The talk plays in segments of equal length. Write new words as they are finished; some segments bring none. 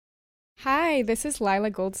Hi, this is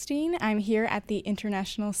Lila Goldstein. I'm here at the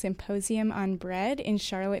International Symposium on Bread in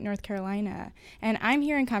Charlotte, North Carolina. And I'm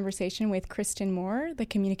here in conversation with Kristen Moore, the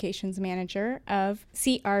communications manager of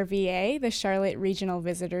CRVA, the Charlotte Regional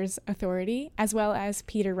Visitors Authority, as well as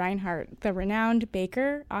Peter Reinhardt, the renowned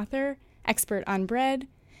baker, author, expert on bread.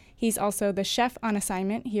 He's also the chef on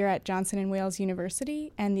assignment here at Johnson & Wales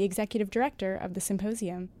University and the executive director of the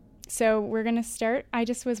symposium. So we're going to start. I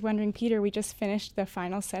just was wondering, Peter, we just finished the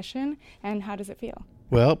final session, and how does it feel?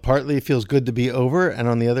 Well, partly it feels good to be over, and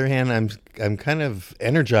on the other hand, I'm kind of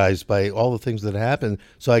energized by all the things that happened.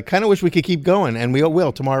 So I kind of wish we could keep going, and we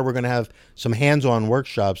will. Tomorrow we're going to have some hands-on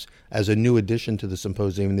workshops as a new addition to the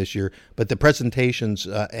symposium this year. But the presentations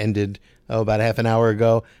ended about half an hour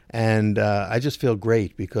ago, and I just feel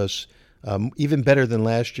great because even better than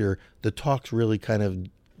last year, the talks really kind of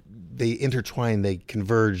they intertwined, they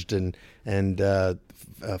converged, and they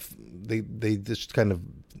just kind of,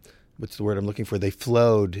 what's the word I'm looking for? They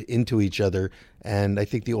flowed into each other, and I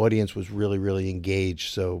think the audience was really, really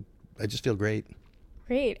engaged. So I just feel great.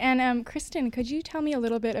 Great. And Kristen, could you tell me a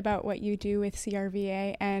little bit about what you do with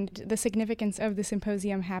CRVA and the significance of the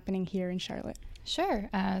symposium happening here in Charlotte? Sure.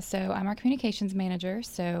 So I'm our communications manager.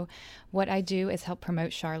 So what I do is help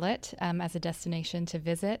promote Charlotte as a destination to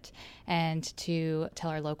visit and to tell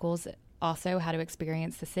our locals also how to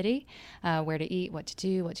experience the city, where to eat, what to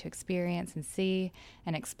do, what to experience and see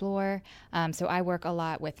and explore. So I work a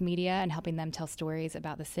lot with media and helping them tell stories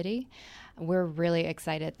about the city. We're really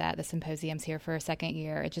excited that the symposium's here for a second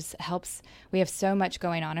year. It just helps. We have so much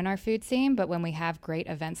going on in our food scene, but when we have great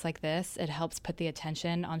events like this, it helps put the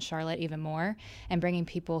attention on Charlotte even more and bringing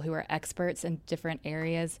people who are experts in different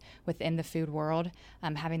areas within the food world,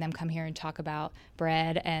 having them come here and talk about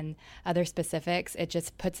bread and other specifics. It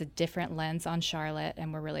just puts a different lens on Charlotte,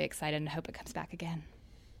 and we're really excited and hope it comes back again.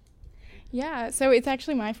 Yeah, so it's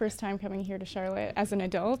actually my first time coming here to Charlotte as an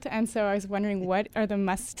adult, and so I was wondering, what are the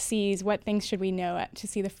must-sees, what things should we know to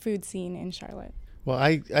see the food scene in Charlotte? Well,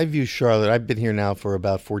 I view Charlotte, I've been here now for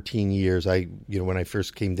about 14 years. When I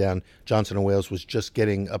first came down, Johnson & Wales was just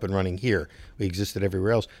getting up and running here. We existed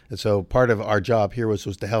everywhere else. And so part of our job here was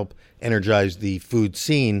to help energize the food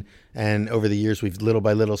scene. And over the years, we've little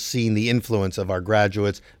by little seen the influence of our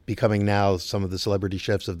graduates becoming now some of the celebrity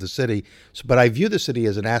chefs of the city. But I view the city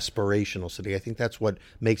as an aspirational city. I think that's what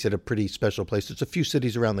makes it a pretty special place. There's a few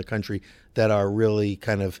cities around the country that are really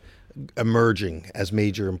kind of emerging as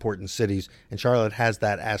major important cities, and Charlotte has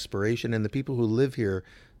that aspiration, and the people who live here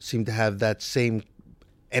seem to have that same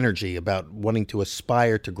energy about wanting to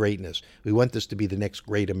aspire to greatness. We want this to be the next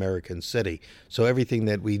great American city. So everything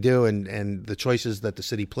that we do and the choices that the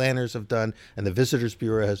city planners have done and the Visitors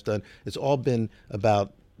Bureau has done, it's all been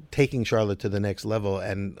about taking Charlotte to the next level,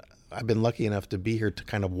 and I've been lucky enough to be here to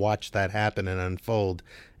kind of watch that happen and unfold,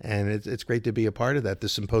 and it's great to be a part of that.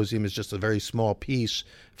 This symposium is just a very small piece,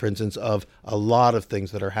 for instance, of a lot of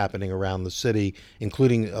things that are happening around the city,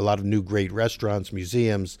 including a lot of new great restaurants,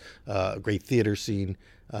 museums, a great theater scene,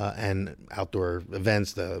 and outdoor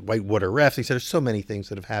events, the whitewater rafting. So there's so many things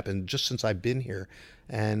that have happened just since I've been here,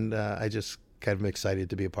 and I just kind of am excited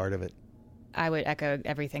to be a part of it. I would echo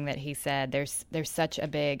everything that he said. There's such a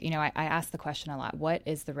big, I ask the question a lot, what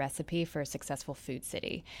is the recipe for a successful food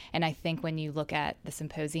city? And I think when you look at the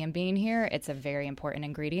symposium being here, it's a very important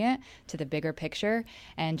ingredient to the bigger picture.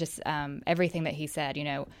 And just everything that he said,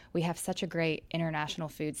 we have such a great international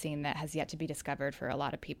food scene that has yet to be discovered for a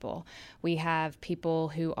lot of people. We have people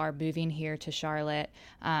who are moving here to Charlotte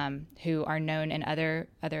who are known in other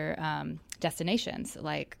destinations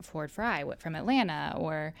like Ford Fry from Atlanta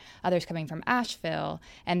or others coming from Asheville,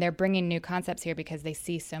 and they're bringing new concepts here because they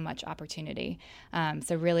see so much opportunity.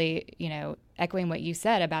 So really, echoing what you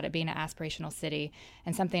said about it being an aspirational city.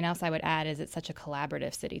 And something else I would add is it's such a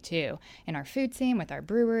collaborative city too. In our food scene, with our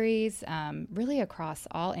breweries, really across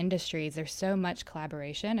all industries, there's so much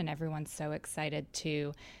collaboration, and everyone's so excited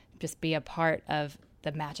to just be a part of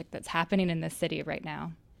the magic that's happening in this city right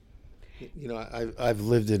now. I've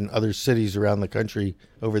lived in other cities around the country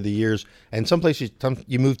over the years, and some places,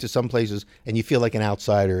 you move to some places and you feel like an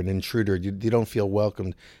outsider, an intruder. You don't feel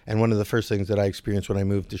welcomed. And one of the first things that I experienced when I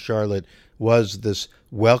moved to Charlotte was this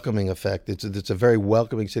welcoming effect. It's a very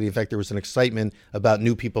welcoming city. In fact, there was an excitement about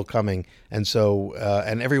new people coming, and so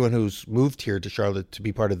and everyone who's moved here to Charlotte to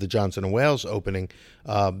be part of the Johnson & Wales opening,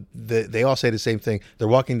 they all say the same thing. They're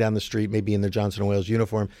walking down the street, maybe in their Johnson & Wales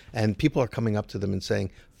uniform, and people are coming up to them and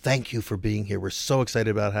saying, "Thank you for being here. We're so excited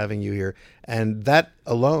about having you here." And that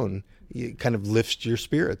alone kind of lifts your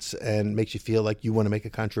spirits and makes you feel like you want to make a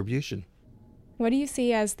contribution. What do you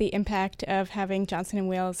see as the impact of having Johnson &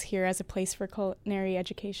 Wales here as a place for culinary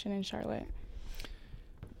education in Charlotte?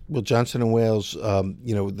 Well, Johnson and Wales,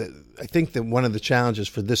 I think that one of the challenges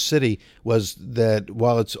for this city was that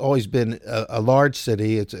while it's always been a large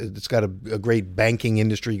city, it's got a great banking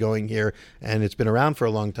industry going here, and it's been around for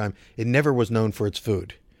a long time, it never was known for its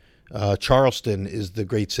food. Charleston is the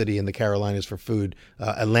great city in the Carolinas for food.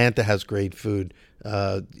 Atlanta has great food.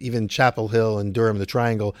 Even Chapel Hill and Durham, the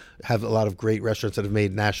Triangle, have a lot of great restaurants that have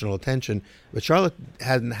made national attention. But Charlotte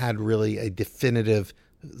hadn't had really a definitive,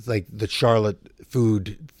 like the Charlotte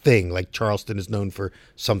food thing. Like Charleston is known for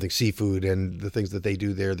something seafood and the things that they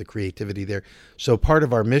do there, the creativity there. So part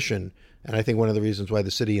of our mission, and I think one of the reasons why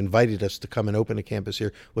the city invited us to come and open a campus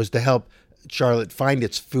here, was to help Charlotte find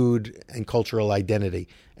its food and cultural identity.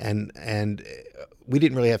 And we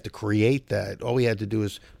didn't really have to create that. All we had to do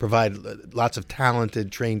is provide lots of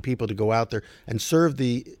talented, trained people to go out there and serve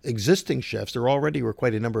the existing chefs. There already were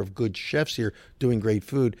quite a number of good chefs here doing great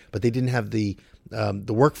food, but they didn't have the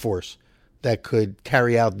workforce that could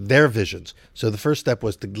carry out their visions. So the first step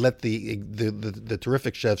was to let the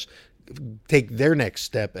terrific chefs take their next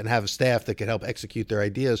step and have a staff that could help execute their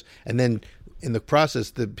ideas. And then in the process,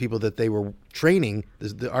 the people that they were training,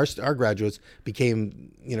 our graduates,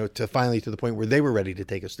 became, to the point where they were ready to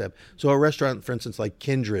take a step. So a restaurant, for instance, like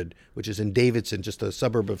Kindred, which is in Davidson, just a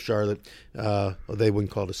suburb of Charlotte, well, they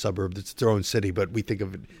wouldn't call it a suburb, it's their own city, but we think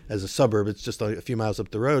of it as a suburb. It's just a few miles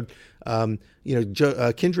up the road.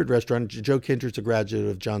 Kindred restaurant, Joe Kindred's a graduate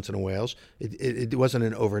of Johnson & Wales. It wasn't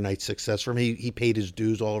an overnight success for him. He paid his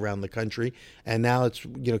dues all around the country, and now it's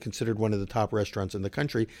considered one of the top restaurants in the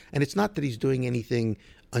country. And it's not that he's doing anything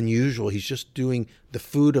unusual. He's just doing the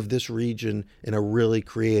food of this region in a really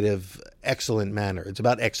creative, excellent manner. It's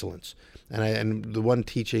about excellence. And the one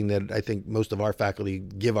teaching that I think most of our faculty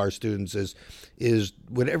give our students is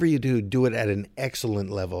whatever you do, do it at an excellent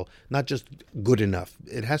level, not just good enough.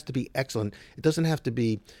 It has to be excellent. It doesn't have to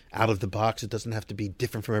be out of the box. It doesn't have to be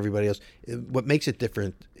different from everybody else. What makes it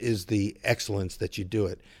different is the excellence that you do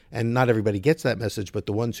it. And not everybody gets that message, but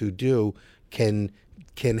the ones who do can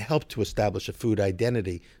help to establish a food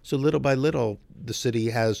identity. So little by little, the city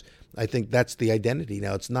has, I think that's the identity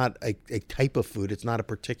now. It's not a type of food. It's not a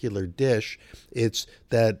particular dish. It's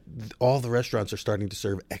that all the restaurants are starting to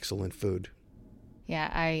serve excellent food. Yeah,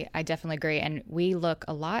 I definitely agree. And we look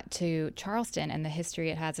a lot to Charleston and the history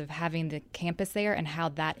it has of having the campus there and how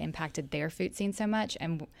that impacted their food scene so much.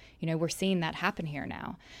 And, we're seeing that happen here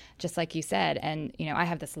now, just like you said. And, I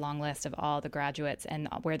have this long list of all the graduates and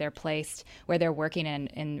where they're placed, where they're working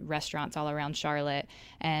in restaurants all around Charlotte.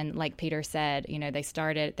 And like Peter said,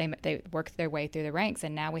 they worked their way through the ranks.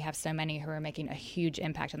 And now we have so many who are making a huge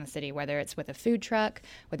impact on the city, whether it's with a food truck,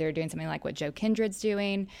 whether they're doing something like what Joe Kindred's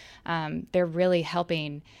doing. They're really helping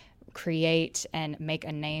create and make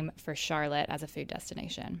a name for Charlotte as a food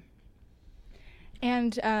destination.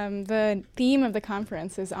 And the theme of the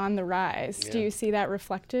conference is On the Rise. Yeah. Do you see that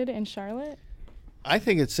reflected in Charlotte? I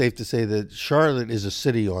think it's safe to say that Charlotte is a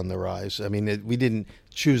city on the rise. I mean, we didn't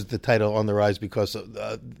choose the title On the Rise because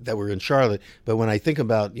that we're in Charlotte. But when I think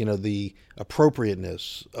about, the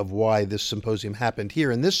appropriateness of why this symposium happened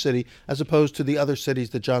here in this city, as opposed to the other cities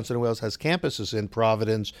that Johnson & Wales has campuses in,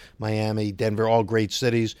 Providence, Miami, Denver, all great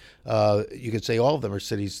cities. You could say all of them are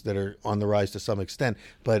cities that are on the rise to some extent.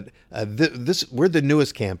 But we're the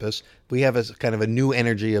newest campus. We have a kind of a new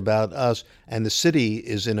energy about us, and the city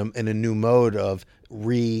is in a new mode of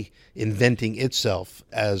reinventing itself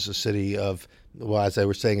as a city of, well, as I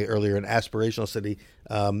was saying earlier, an aspirational city,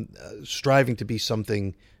 striving to be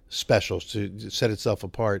something special, to set itself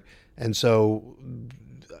apart. And so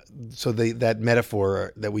that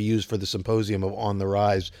metaphor that we use for the symposium of On the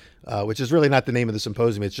Rise, which is really not the name of the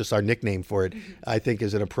symposium, it's just our nickname for it, I think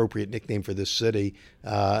is an appropriate nickname for this city.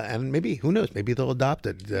 And maybe, who knows, maybe they'll adopt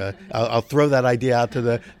it. I'll throw that idea out to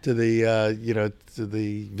the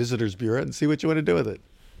Visitors Bureau and see what you want to do with it.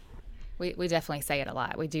 We definitely say it a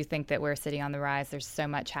lot. We do think that we're a city on the rise. There's so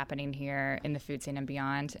much happening here in the food scene and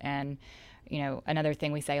beyond. And, another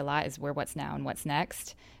thing we say a lot is we're what's now and what's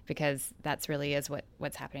next, because that's really is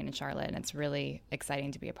what's happening in Charlotte. And it's really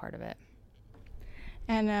exciting to be a part of it.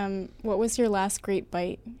 And what was your last great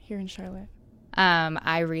bite here in Charlotte?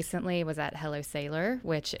 I recently was at Hello Sailor,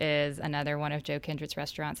 which is another one of Joe Kindred's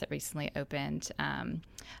restaurants that recently opened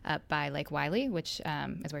up by Lake Wiley, which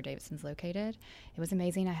is where Davidson's located. It was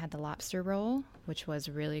amazing. I had the lobster roll, which was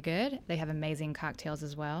really good. They have amazing cocktails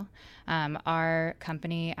as well. Our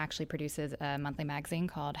company actually produces a monthly magazine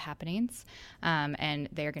called Happenings, and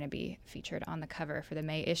they're going to be featured on the cover for the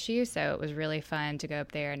May issue. So it was really fun to go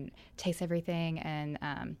up there and taste everything,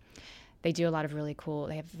 and they do a lot of really cool,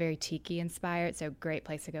 they have very tiki inspired, so great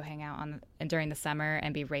place to go hang out during the summer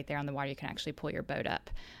and be right there on the water. You can actually pull your boat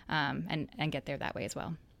up and get there that way as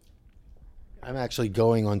well. I'm actually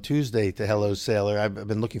going on Tuesday to Hello Sailor. I've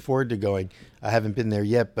been looking forward to going. I haven't been there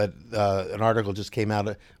yet, but an article just came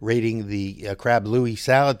out rating the Crab Louie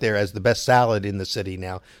salad there as the best salad in the city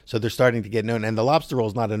now. So they're starting to get known. And the lobster roll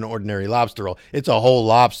is not an ordinary lobster roll. It's a whole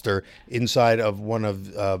lobster inside of one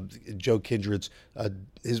of Joe Kindred's.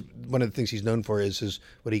 One of the things he's known for is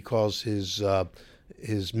what he calls his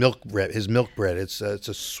milk bread. It's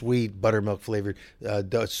a sweet buttermilk flavored.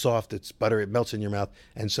 It's soft. It's butter. It melts in your mouth.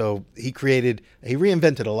 And so he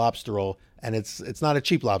reinvented a lobster roll, and it's not a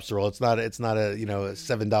cheap lobster roll. It's not a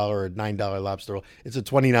 $7 or $9 lobster roll. It's a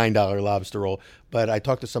 $29 lobster roll. But I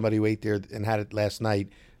talked to somebody who ate there and had it last night,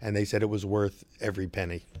 and they said it was worth every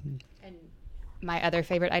penny. My other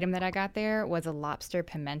favorite item that I got there was a lobster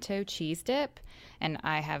pimento cheese dip, and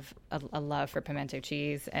I have a love for pimento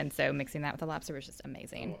cheese, and so mixing that with the lobster was just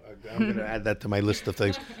amazing. I'm going to add that to my list of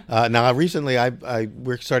things. Now, recently,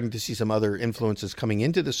 we're starting to see some other influences coming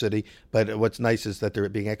into the city, but what's nice is that they're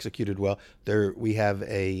being executed well. We have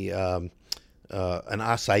an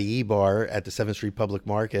acai bar at the 7th Street Public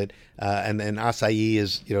Market, and acai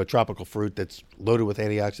is a tropical fruit that's loaded with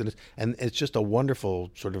antioxidants, and it's just a wonderful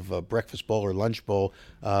sort of a breakfast bowl or lunch bowl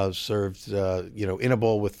served in a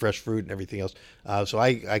bowl with fresh fruit and everything else. So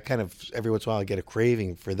I kind of every once in a while I get a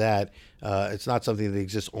craving for that. It's not something that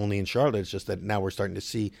exists only in Charlotte. It's just that now we're starting to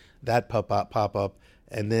see that pop up,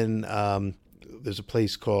 and then there's a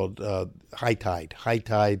place called High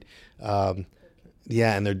Tide.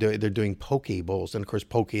 Yeah, and they're doing poke bowls, and of course,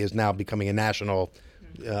 poke is now becoming a national.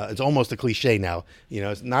 It's almost a cliche now.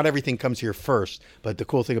 Not everything comes here first, but the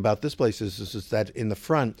cool thing about this place is that in the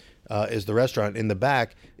front is the restaurant, in the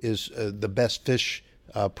back is the best fish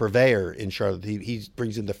purveyor in Charlotte. He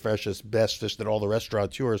brings in the freshest, best fish that all the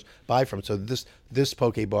restaurateurs buy from. So this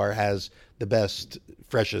poke bar has the best,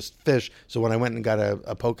 freshest fish. So when I went and got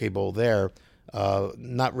a poke bowl there,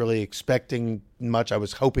 not really expecting much. I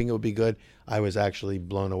was hoping it would be good. I was actually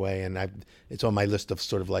blown away, and it's on my list of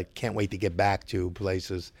sort of like can't wait to get back to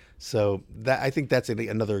places. So I think that's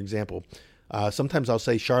another example. Sometimes I'll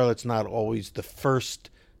say Charlotte's not always the first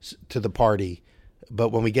to the party, but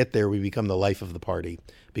when we get there, we become the life of the party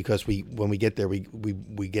because when we get there, we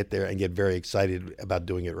get there and get very excited about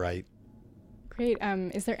doing it right. Great.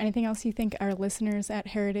 Is there anything else you think our listeners at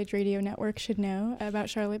Heritage Radio Network should know about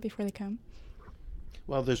Charlotte before they come?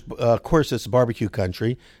 Well, of course, it's barbecue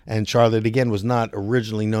country, and Charlotte, again, was not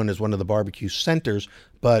originally known as one of the barbecue centers,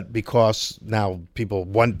 but because now people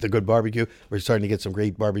want the good barbecue, we're starting to get some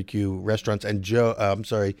great barbecue restaurants. And Jim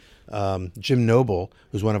Noble,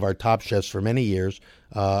 who's one of our top chefs for many years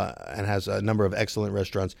and has a number of excellent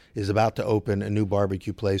restaurants, is about to open a new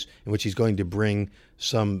barbecue place in which he's going to bring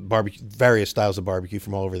some various styles of barbecue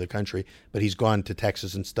from all over the country. But he's gone to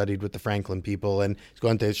Texas and studied with the Franklin people, and he's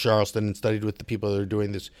gone to Charleston and studied with the people that are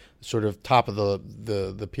doing this sort of top of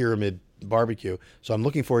the pyramid barbecue. So I'm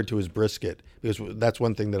looking forward to his brisket because that's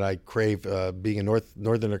one thing that I crave. Being a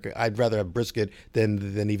northerner, I'd rather have brisket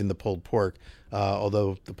than even the pulled pork.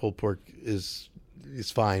 Although the pulled pork is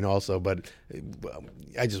fine also, but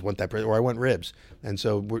I just want that, or I want ribs. And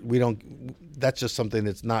so we don't. That's just something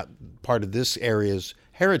that's not part of this area's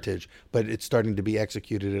heritage, but it's starting to be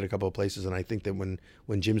executed at a couple of places. And I think that when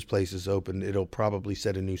Jim's place is open, it'll probably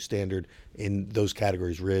set a new standard in those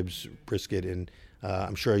categories: ribs, brisket, and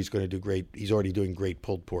I'm sure he's going to do great. He's already doing great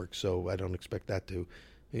pulled pork, so I don't expect that to,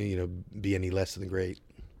 be any less than great.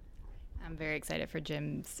 I'm very excited for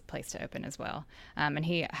Jim's place to open as well. And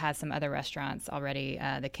he has some other restaurants already,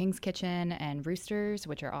 the King's Kitchen and Roosters,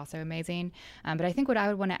 which are also amazing. But I think what I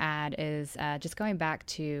would want to add is just going back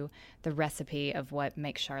to the recipe of what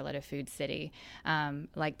makes Charlotte a food city.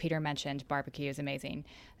 Like Peter mentioned, barbecue is amazing.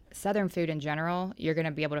 Southern food in general, you're going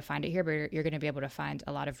to be able to find it here, but you're going to be able to find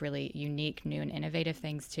a lot of really unique, new, and innovative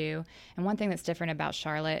things too. And one thing that's different about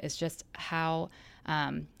Charlotte is just how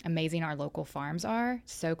amazing our local farms are.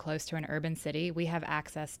 So close to an urban city, we have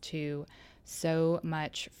access to so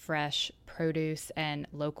much fresh produce and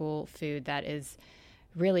local food that is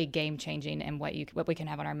really game-changing in what we can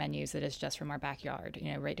have on our menus that is just from our backyard,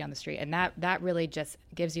 right down the street. And that really just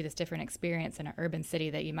gives you this different experience in an urban city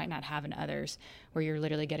that you might not have in others, where you're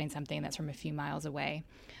literally getting something that's from a few miles away.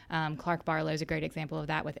 Clark Barlow is a great example of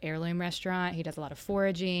that with Heirloom Restaurant. He does a lot of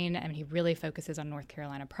foraging, and he really focuses on North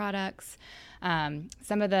Carolina products.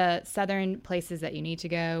 Some of the southern places that you need to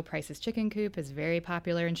go, Price's Chicken Coop is very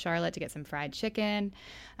popular in Charlotte to get some fried chicken.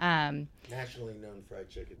 Nationally known fried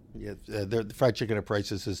chicken. Yeah, the fried chicken at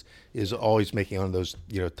Price's is always making on those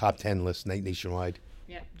top 10 lists nationwide.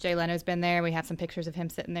 Yeah, Jay Leno's been there. We have some pictures of him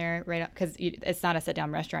sitting there right up because it's not a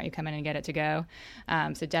sit-down restaurant. You come in and get it to go.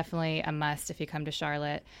 So definitely a must if you come to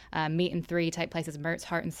Charlotte. Meat and 3 type places, Mert's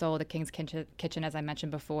Heart and Soul, the King's Kitchen, as I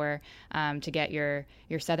mentioned before, to get your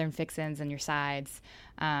Southern fixins and your sides.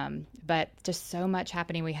 But just so much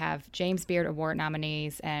happening. We have James Beard Award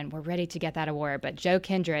nominees, and we're ready to get that award. But Joe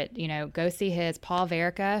Kindred, go see his. Paul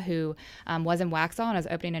Verica, who was in Waxhaw and is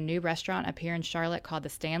opening a new restaurant up here in Charlotte called The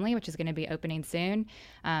Stanley, which is going to be opening soon.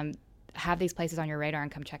 Have these places on your radar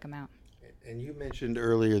and come check them out. And you mentioned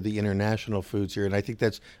earlier the international foods here, and I think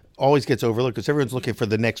that's always gets overlooked because everyone's looking for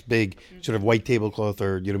the next big sort of white tablecloth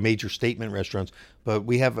or major statement restaurants. But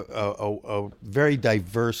we have a very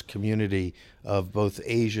diverse community of both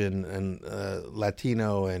Asian and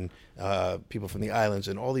Latino and people from the islands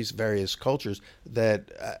and all these various cultures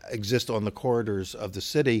that exist on the corridors of the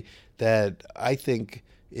city that I think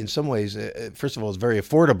in some ways, first of all, is very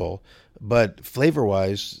affordable, but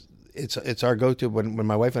flavor-wise, it's our go-to when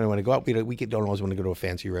my wife and I want to go out. We don't always want to go to a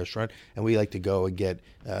fancy restaurant, and we like to go and get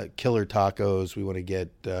killer tacos. We want to get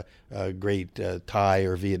great Thai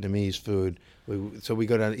or Vietnamese food. So we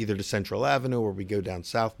go down either to Central Avenue or we go down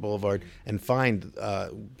South Boulevard and find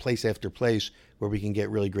place after place where we can get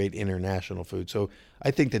really great international food. So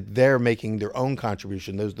I think that they're making their own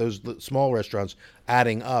contribution. Those small restaurants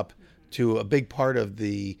adding up to a big part of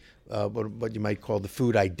the what you might call the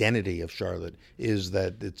food identity of Charlotte is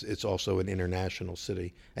that it's also an international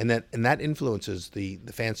city, and that influences the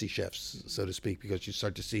fancy chefs, so to speak, because you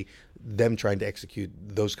start to see them trying to execute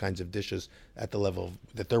those kinds of dishes at the level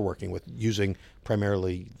that they're working with, using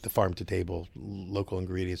primarily the farm to table local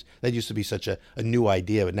ingredients. That used to be such a new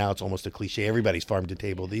idea, but now it's almost a cliche. Everybody's farm to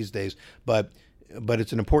table these days, but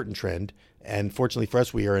it's an important trend. And fortunately for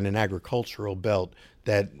us, we are in an agricultural belt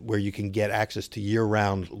where you can get access to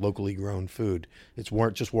year-round locally grown food. It's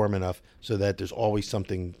just warm enough so that there's always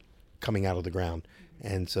something coming out of the ground.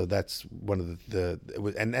 And so that's one of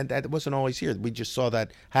and that wasn't always here. We just saw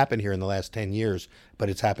that happen here in the last 10 years, but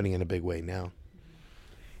it's happening in a big way now.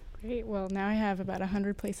 Great. Well, now I have about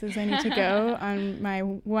 100 places I need to go on my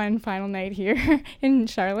one final night here in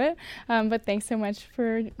Charlotte. But thanks so much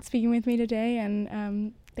for speaking with me today,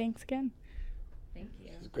 and thanks again. Thank you.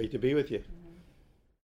 It's great to be with you.